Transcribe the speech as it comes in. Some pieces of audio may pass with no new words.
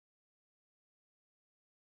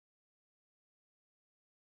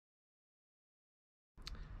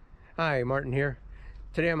Hi, Martin here.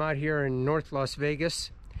 Today I'm out here in North Las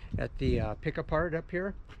Vegas at the Pic-a-Part up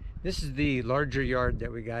here. This is the larger yard that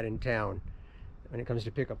we got in town when it comes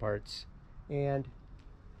to Pic-a-Parts. And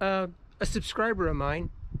a subscriber of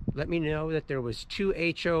mine let me know that there was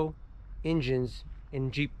 2 HO engines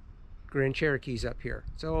in Jeep Grand Cherokees up here.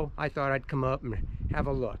 So I thought I'd come up and have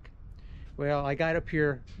a look. Well, I got up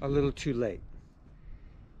here a little too late.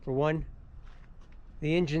 For one,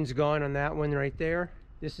 the engine's gone on that one right there.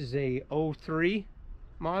 This is a 03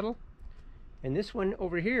 model, and this one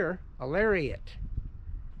over here, a Lariat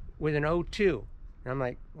with an 02. And I'm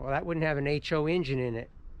like, well, that wouldn't have an HO engine in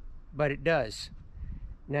it, but it does.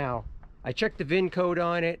 Now, I checked the VIN code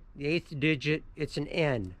on it, the 8th digit, it's an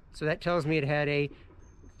N. So that tells me it had a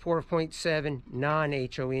 4.7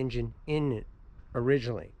 non-HO engine in it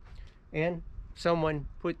originally. And someone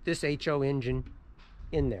put this HO engine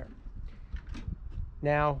in there.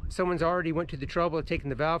 Now, someone's already went to the trouble of taking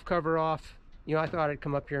the valve cover off. You know, I thought I'd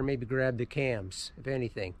come up here and maybe grab the cams, if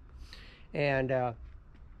anything. And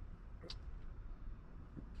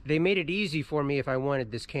they made it easy for me if I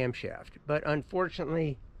wanted this camshaft. But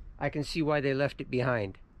unfortunately, I can see why they left it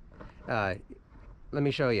behind. Let me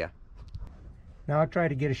show you. Now I'll try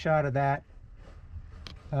to get a shot of that.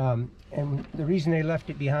 And the reason they left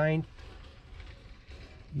it behind,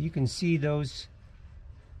 you can see those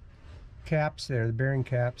caps there, the bearing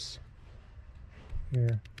caps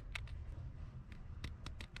here.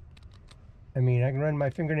 I mean, I can run my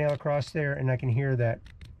fingernail across there and I can hear that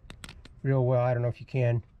real well. I don't know if you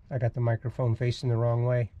can. I got the microphone facing the wrong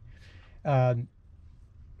way. But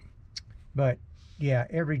yeah,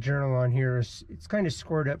 every journal on here is, it's kind of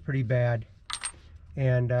scored up pretty bad.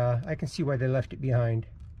 And I can see why they left it behind.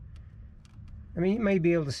 I mean, you may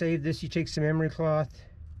be able to save this. You take some emery cloth,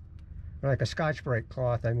 or like a Scotch-Brite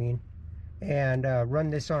cloth, I mean, and run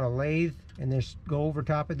this on a lathe and just go over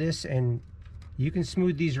top of this and you can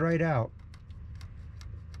smooth these right out.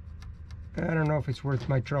 I don't know if it's worth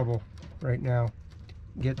my trouble right now.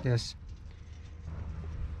 Get this.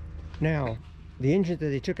 Now, the engine that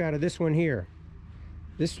they took out of this one here,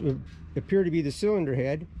 this would appear to be the cylinder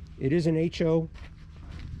head. It is an HO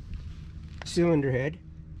cylinder head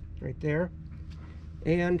right there,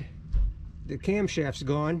 and the camshaft's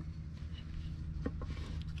gone.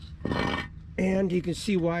 And you can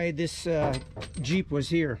see why this Jeep was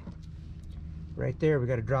here. Right there, we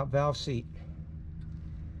got a drop valve seat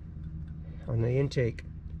on the intake.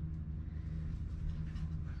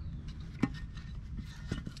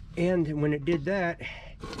 And when it did that,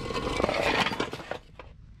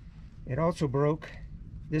 it also broke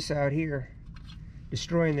this out here,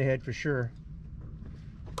 destroying the head for sure.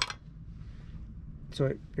 So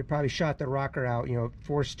it probably shot the rocker out, you know,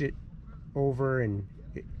 forced it over and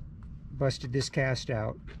it busted this cast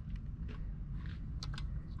out.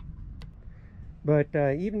 But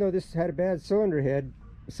even though this had a bad cylinder head,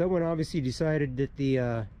 someone obviously decided that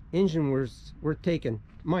the engine was worth taking,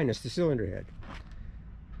 minus the cylinder head.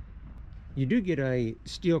 You do get a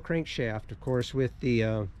steel crankshaft, of course, with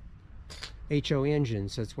the HO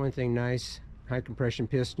engines. That's one thing nice. High compression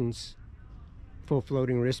pistons, full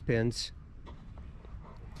floating wrist pins.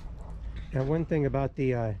 Now, one thing about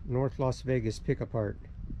the North Las Vegas Pic-a-Part,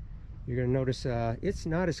 you're going to notice it's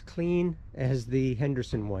not as clean as the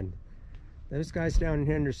Henderson one. Those guys down in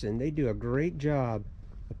Henderson, they do a great job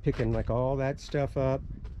of picking like all that stuff up.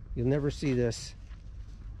 You'll never see this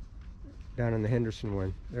down in the Henderson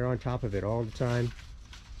one. They're on top of it all the time,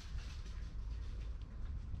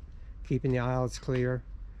 keeping the aisles clear.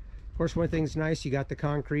 Of course, one thing's nice, you got the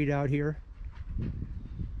concrete out here.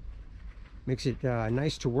 Makes it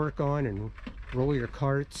nice to work on and roll your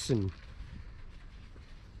carts, and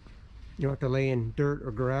you don't have to lay in dirt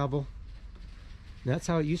or gravel. And that's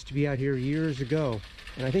how it used to be out here years ago.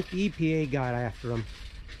 And I think the EPA got after them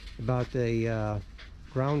about the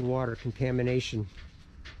groundwater contamination.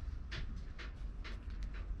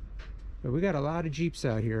 But we got a lot of Jeeps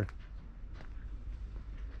out here.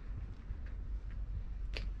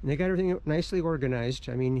 And they got everything nicely organized.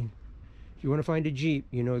 I mean, if you want to find a Jeep,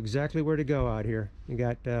 you know exactly where to go out here. You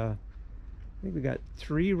got, I think we got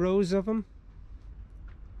 3 rows of them.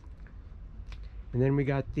 And then we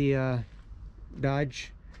got the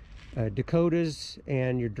Dodge Dakotas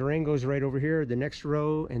and your Durangos right over here, the next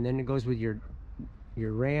row, and then it goes with your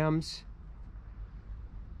Rams.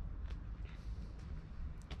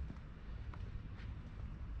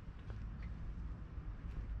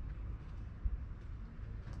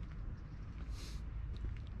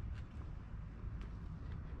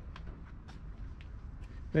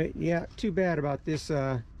 But yeah, too bad about this.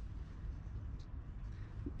 You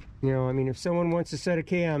know, I mean, if someone wants a set of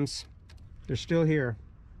cams, they're still here.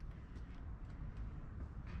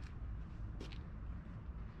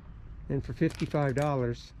 And for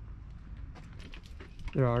 $55,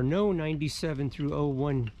 there are no 97 through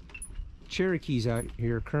 01 Cherokees out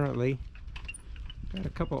here currently. Got a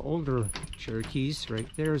couple older Cherokees. Right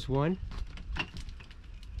there's one.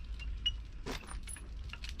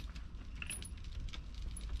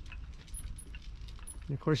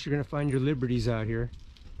 And of course you're going to find your Liberties out here.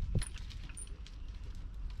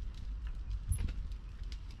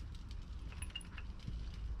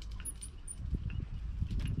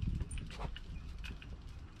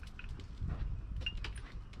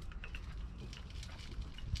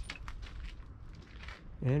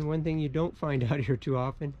 And one thing you don't find out here too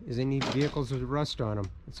often is any vehicles with rust on them.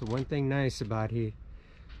 That's the one thing nice about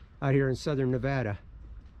out here in southern Nevada.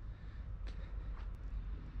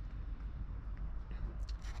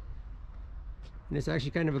 And it's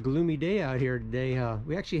actually kind of a gloomy day out here today.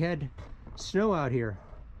 We actually had snow out here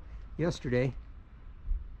yesterday.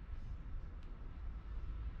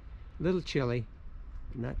 A little chilly,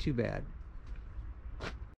 but not too bad.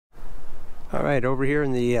 All right, over here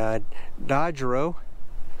in the Dodge row,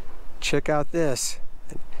 check out this,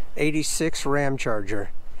 an 86 Ram Charger.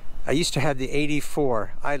 I used to have the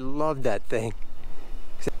 84. I loved that thing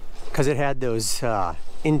because it had those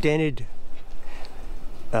indented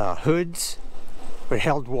hoods, but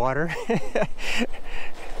held water.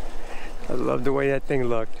 I loved the way that thing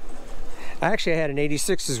looked. I actually had an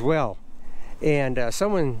 86 as well, and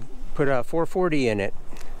someone put a 440 in it.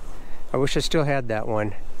 I wish I still had that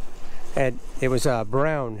one. And it was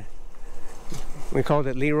brown. We called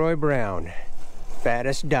it Leroy Brown.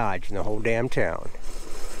 Fattest Dodge in the whole damn town.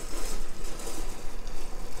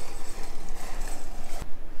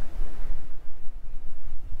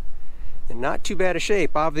 And not too bad a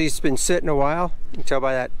shape. Obviously it's been sitting a while. You can tell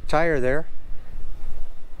by that tire there.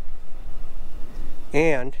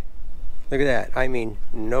 And look at that. I mean,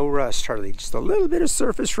 no rust hardly. Just a little bit of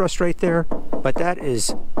surface rust right there. But that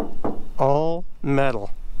is all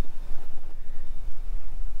metal.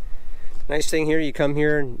 Nice thing here, you come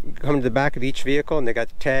here and come to the back of each vehicle and they got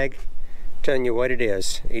the tag telling you what it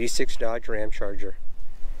is. 86 Dodge Ram Charger.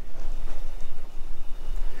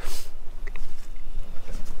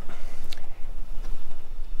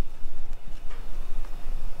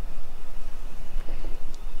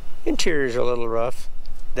 Interior's a little rough.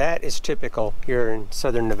 That is typical here in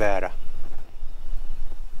southern Nevada.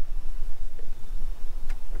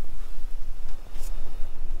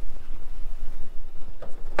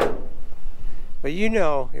 But you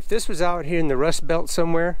know, if this was out here in the Rust Belt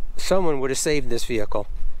somewhere, someone would have saved this vehicle.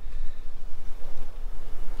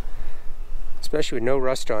 Especially with no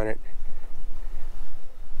rust on it.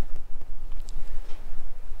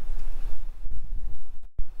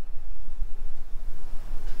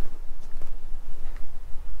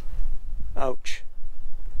 Ouch.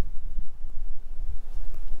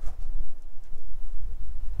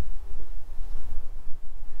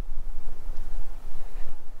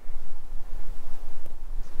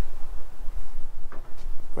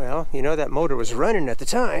 Well, you know that motor was running at the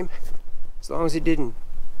time. As long as it didn't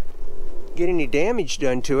get any damage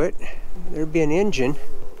done to it, there'd be an engine.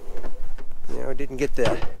 You know, it didn't get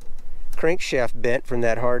the crankshaft bent from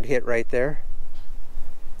that hard hit right there.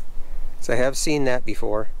 So I have seen that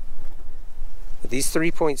before. But these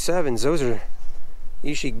 3.7s, those are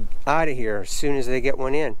usually out of here as soon as they get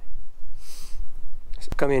one in. So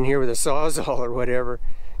come in here with a Sawzall or whatever,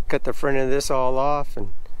 cut the front of this all off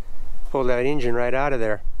and pull that engine right out of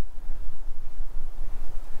there.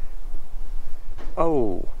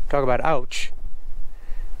 Oh, talk about ouch.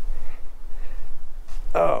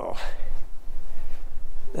 Oh,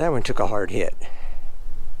 that one took a hard hit.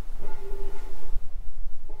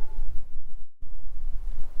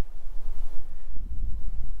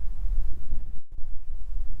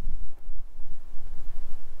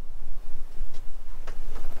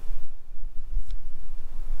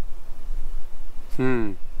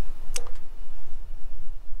 Hmm.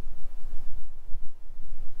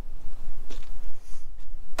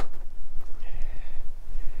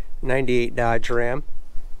 98 Dodge Ram.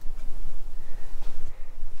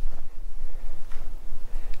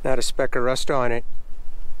 Not a speck of rust on it.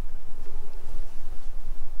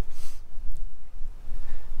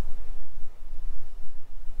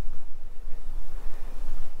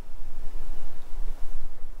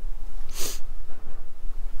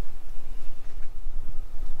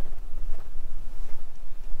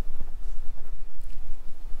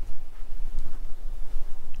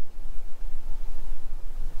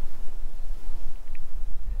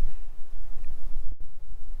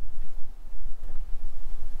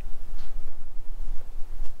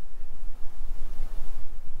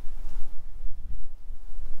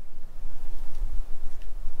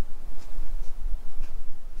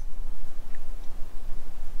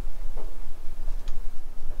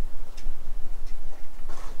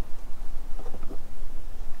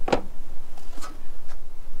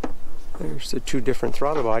 There's the two different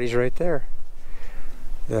throttle bodies right there.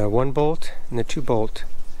 The 1 bolt and the 2 bolt.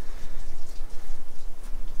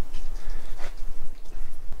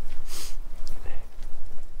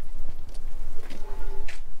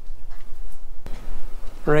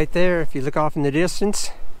 Right there, if you look off in the distance,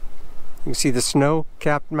 you can see the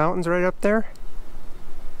snow-capped mountains right up there.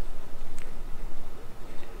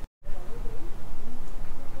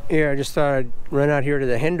 Yeah, I just thought I'd run out here to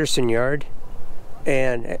the Henderson yard,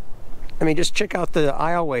 and I mean, just check out the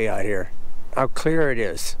aisleway out here, how clear it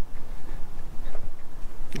is.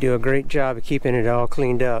 You do a great job of keeping it all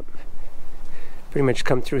cleaned up. Pretty much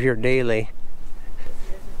come through here daily.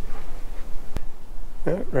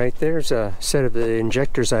 Right there's a set of the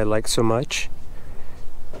injectors I like so much.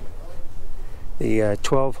 The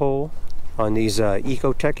 12 hole on these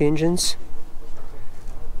Ecotech engines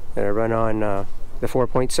that I run on the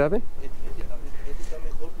 4.7.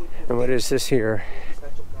 And what is this here?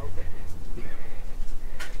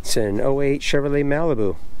 It's an 08 Chevrolet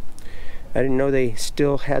Malibu. I didn't know they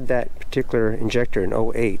still had that particular injector in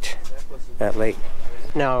 08 that late.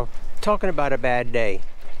 Now, talking about a bad day.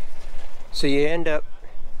 So you end up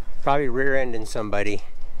probably rear-ending somebody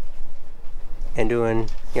and doing,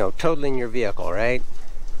 you know, totaling your vehicle, right?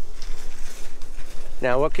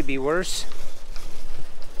 Now, what could be worse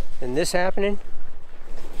than this happening?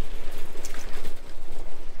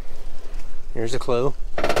 Here's a clue.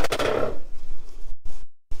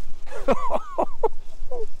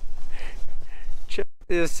 Check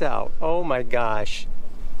this out. Oh my gosh.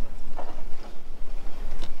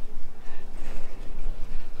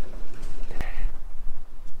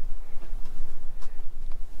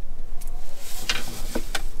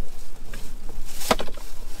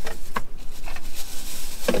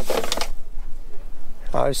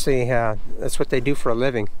 Obviously, that's what they do for a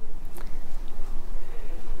living.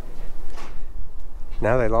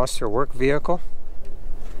 Now they lost their work vehicle.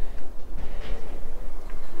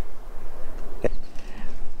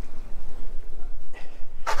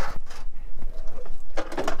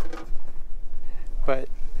 But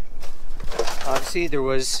obviously there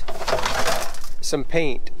was some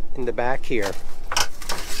paint in the back here.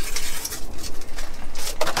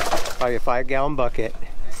 Probably a 5-gallon bucket.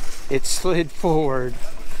 It slid forward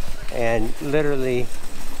and literally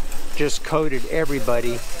just coated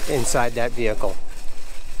everybody inside that vehicle.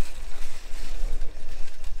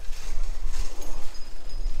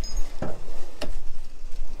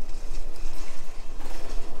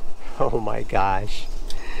 Oh my gosh.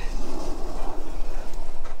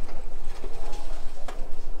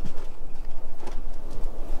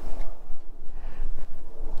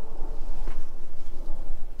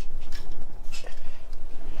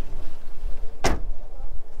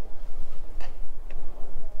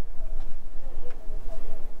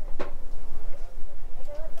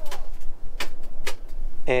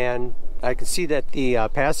 And I can see that the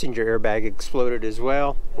passenger airbag exploded as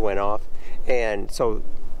well, went off. And so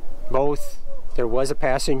there was a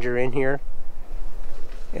passenger in here,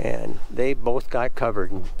 and they both got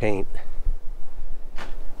covered in paint.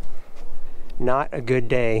 Not a good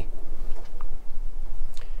day.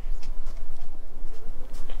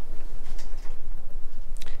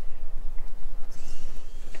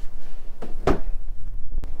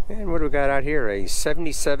 And what do we got out here? A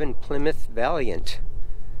 77 Plymouth Valiant.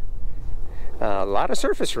 A lot of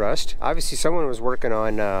surface rust. Obviously someone was working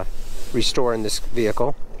on restoring this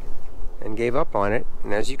vehicle and gave up on it.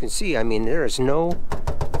 And as you can see, I mean, there is no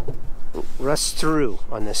rust through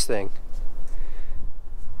on this thing.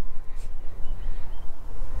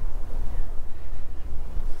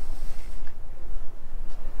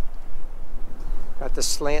 Got the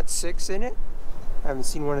slant 6 in it. I haven't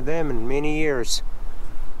seen one of them in many years.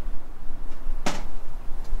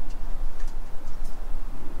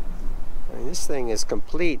 This thing is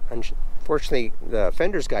complete. Unfortunately, the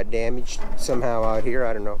fenders got damaged somehow out here.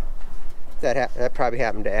 I don't know. That probably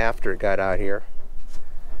happened after it got out here.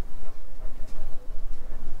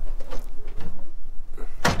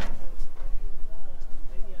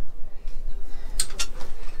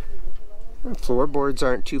 The floorboards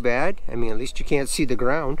aren't too bad. I mean, at least you can't see the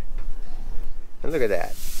ground. And look at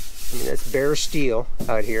that. I mean, that's bare steel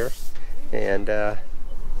out here, and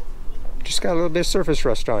just got a little bit of surface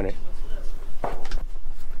rust on it.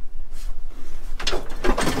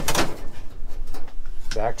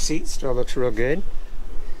 Back seat still looks real good.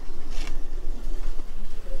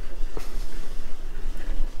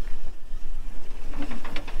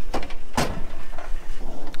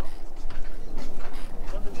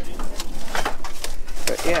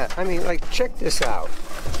 But yeah, I mean, like, check this out.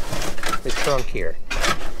 The trunk here.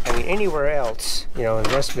 I mean, anywhere else, you know, in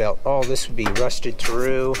Rust Belt, all this would be rusted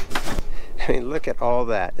through. I mean, look at all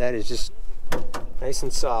that. That is just nice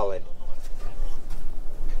and solid.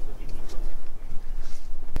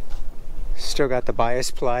 Still got the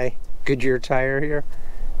bias ply Goodyear tire here.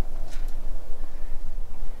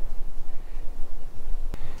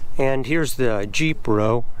 And here's the Jeep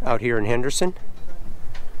row out here in Henderson.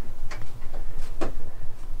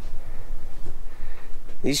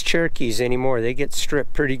 These Cherokees anymore, they get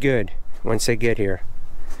stripped pretty good once they get here.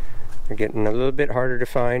 They're getting a little bit harder to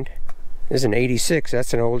find. This is an 86,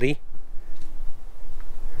 that's an oldie.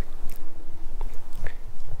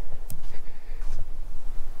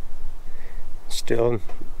 Still in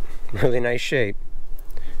really nice shape,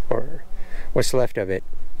 or what's left of it.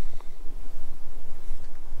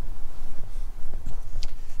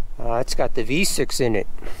 It's got the V6 in it.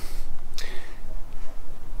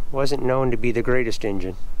 Wasn't known to be the greatest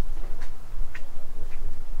engine.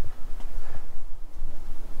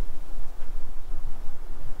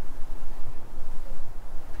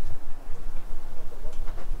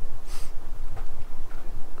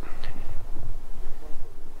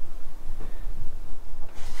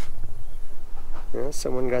 Well,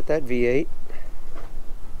 someone got that V8.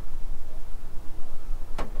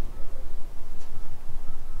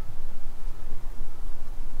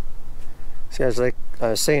 See, as like I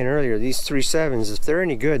was saying earlier, these 3.7s, if they're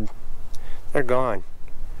any good, they're gone.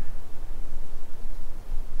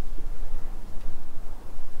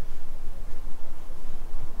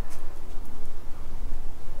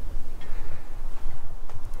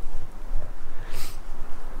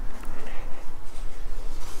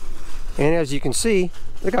 And as you can see,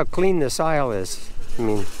 look how clean this aisle is. I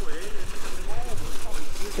mean,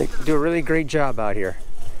 they do a really great job out here.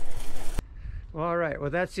 Well, all right,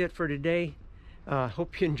 well, that's it for today.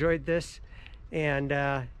 Hope you enjoyed this, and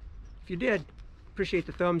if you did, appreciate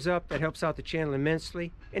the thumbs up. That helps out the channel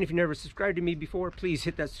immensely. And if you never subscribed to me before, please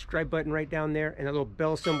hit that subscribe button right down there and a little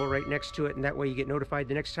bell symbol right next to it, and that way you get notified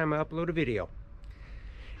the next time I upload a video.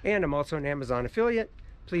 And I'm also an Amazon affiliate.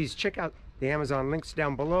 Please check out the Amazon links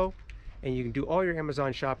down below, and you can do all your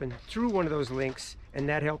Amazon shopping through one of those links, and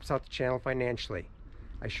that helps out the channel financially.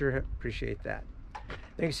 I sure appreciate that.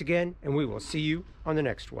 Thanks again, and we will see you on the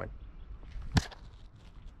next one.